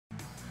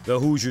The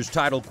Hoosiers'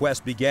 title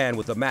quest began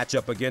with a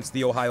matchup against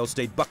the Ohio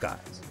State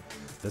Buckeyes,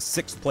 the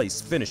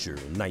sixth-place finisher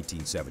in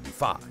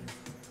 1975.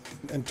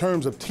 In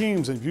terms of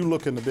teams, if you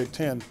look in the Big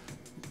Ten,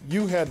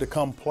 you had to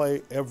come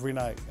play every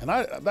night. And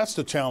that's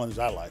the challenge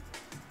I like.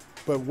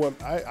 But what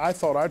I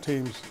thought our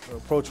team's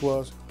approach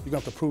was, you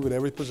got to prove it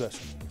every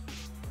possession.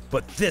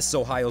 But this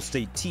Ohio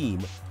State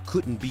team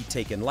couldn't be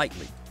taken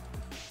lightly.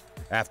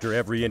 After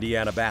every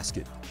Indiana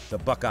basket, the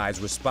Buckeyes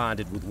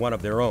responded with one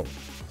of their own.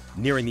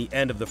 Nearing the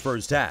end of the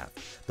first half,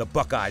 the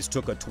Buckeyes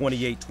took a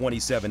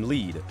 28-27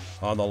 lead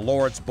on the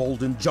Lawrence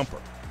Bolden jumper.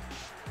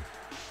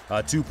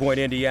 A 2-point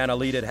Indiana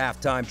lead at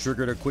halftime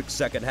triggered a quick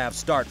second-half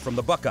start from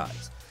the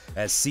Buckeyes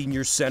as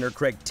senior center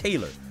Craig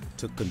Taylor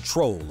took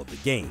control of the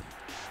game.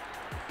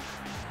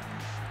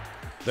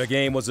 The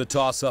game was a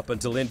toss-up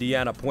until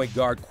Indiana point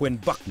guard Quinn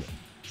Buckner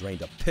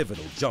drained a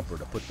pivotal jumper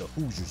to put the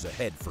Hoosiers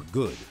ahead for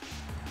good.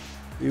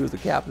 He was the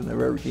captain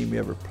of every team he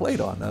ever played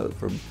on,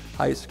 from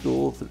high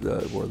school,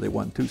 where they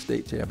won 2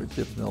 state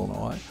championships in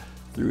Illinois,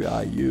 through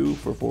IU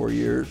for 4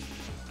 years,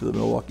 to the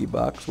Milwaukee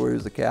Bucks, where he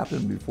was the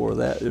captain. Before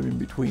that, in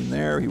between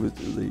there, he was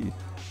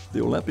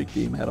the Olympic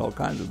team had all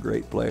kinds of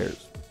great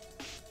players.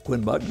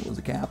 Quinn Buckner was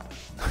the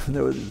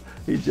captain.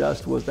 He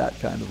just was that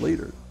kind of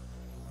leader.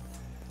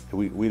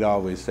 We'd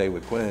always say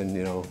with Quinn,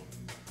 you know,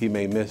 he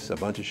may miss a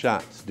bunch of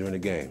shots during the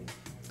game,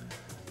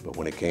 but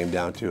when it came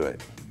down to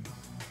it,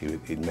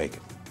 he'd make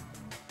it.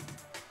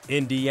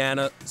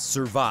 Indiana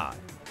survived,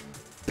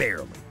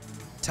 barely,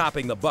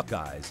 topping the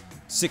Buckeyes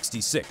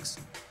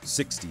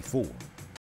 66-64.